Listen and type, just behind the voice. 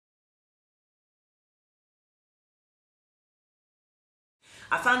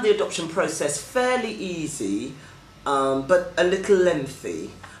I found the adoption process fairly easy, but a little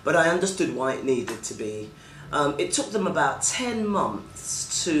lengthy, but I understood why it needed to be. It took them about 10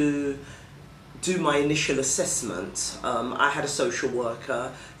 months to do my initial assessment. I had a social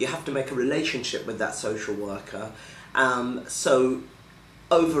worker. You have to make a relationship with that social worker. So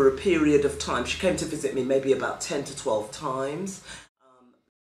over a period of time, she came to visit me maybe about 10 to 12 times.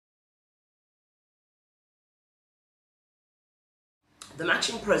 The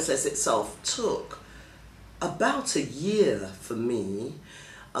matching process itself took about a year for me,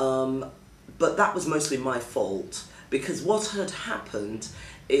 but that was mostly my fault, because what had happened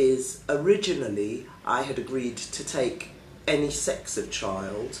is originally I had agreed to take any sex of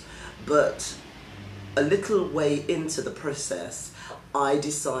child, but a little way into the process I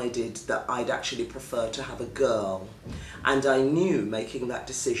decided that I'd actually prefer to have a girl, and I knew making that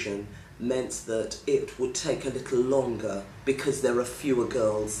decision meant that it would take a little longer because there are fewer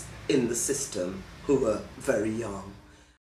girls in the system who are very young.